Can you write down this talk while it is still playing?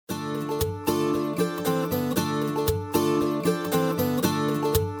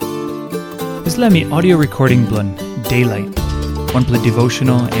Islami audio recording blun Daylight. One play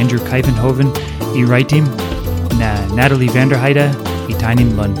devotional Andrew Kuyvenhoven, I Ritim, na Natalie Vanderheide, I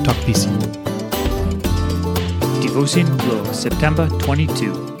tainim blun talk pisin. Devotion lo September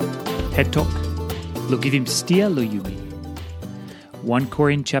 22. Head talk lo Givim Stia lo Yumi. 1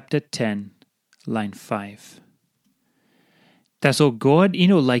 Korin chapter 10, line 5. Tasol God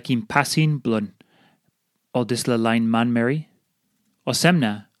laikim pasin blun Olsem lain manmeri.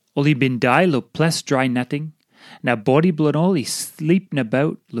 Olsem oli bin dai lo ples drai nothing, na bodi blun oli sleep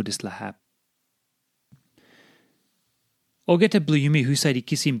nabaut lo hap. Olgeta Yumi husat I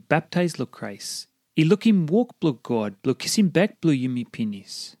kisim baptais lo Krais. I lukim walk blo God, blo kisim back blo Yumi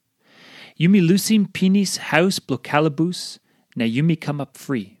pinis. Yumi lusim pinis haus blo kalabus, na Yumi kamap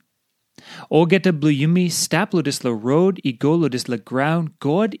free. Olgeta Yumi stap lo road, I go lo graun,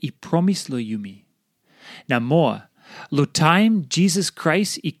 God I promise lo Yumi. Na more, lo time Jisas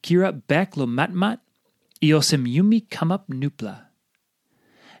Krais I kira back lo matmat, I Olsem Yumi kamap nupla.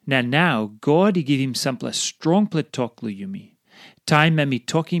 Now God I Givim SAMPELA strong talk lo Yumi. Time me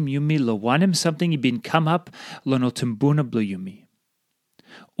talkim Yumi lo wanem something I bin kamap lo no tumbuna blo Yumi.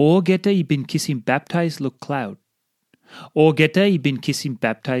 Olgeta I bin kisim baptais lo cloud. Olgeta I bin kisim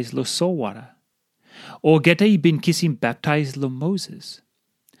baptais lo soul water. Olgeta I bin kisim baptais lo Moses.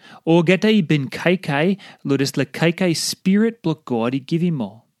 Olgeta I bin kaikai lo kaikai spirit blo God I Givim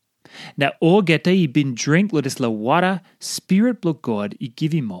all. Na olgeta I bin drink lo water spirit blo God I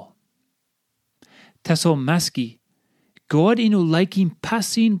Givim all. Tasol maski, God laikim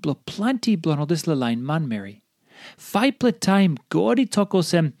pasin blo planti blo no lain manmeri. 5 time God I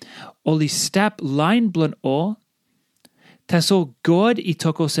Olsem oli stap lain blon all. Tasol God I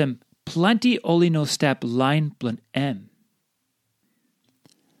Olsem planti oli no stap lain blon em.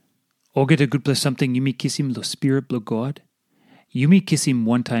 Olgeta good plus something Yumi kisim lo spirit blo God. Yumi kisim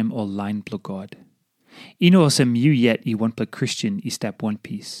one time all lain blo God. Olsem you yet I one pla Christian I stap one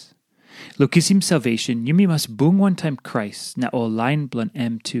piece. Lo kisim salvation Yumi must bung one time Christ na all lain blon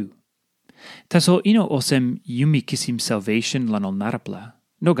em too. Tasol Olsem Yumi kisim salvation lon ol narapla.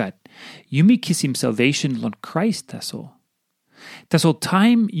 No God, Yumi kisim salvation lon Christ tasol. Tasol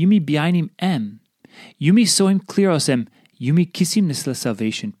time Yumi behind him em. Yumi saw him clear Olsem Yumi kisim nisla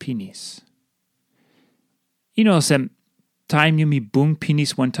salvation pinis. Olsem time Yumi bung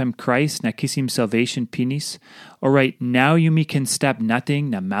pinis one time Christ na kisim salvation pinis. Alright, now Yumi can stap nothing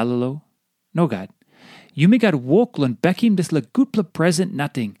na malalo. No God. Yumi got walk lon bekim disla gutpla present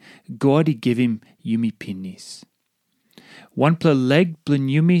nothing. God I give him Yumi pinis. One pla leg blun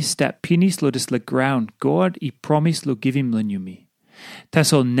Yumi stap pinis lo disla graun. God I promise lo give him lon Yumi.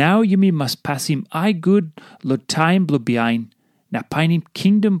 Tasol now Yumi must pass him I good lo time blo behind. Na pain him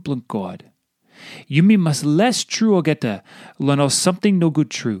kingdom blun God. Yumi must less true Olgeta lon all something no good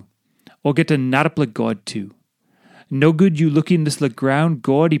true. Olgeta narapla God too. No good you looking this la ground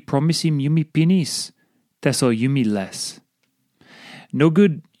God I promise him Yumi pinis. Tasol Yumi less. No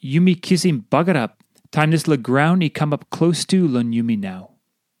good Yumi kisim bugger up. Time this la ground I come up close to lon Yumi now.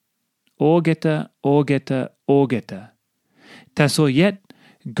 Olgeta, Olgeta, Olgeta. Tasol yet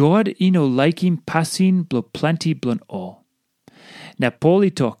God laikim pasin blo planti blon all. Na poli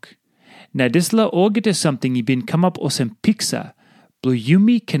talk. Na disla Olgeta something I bin come up Olsem pixa. Blo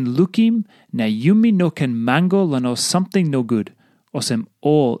Yumi can lukim, na Yumi no can mango lano something no good. Olsem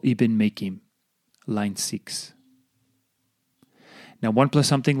all I bin make him. Line 6. Now 1 plus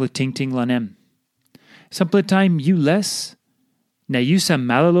something lo tingting lanem. Sample time you less. Na you sam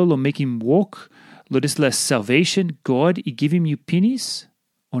malalo lo make him walk. Lo dis less salvation God I give him you pinis.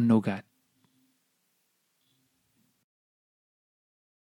 Or no God.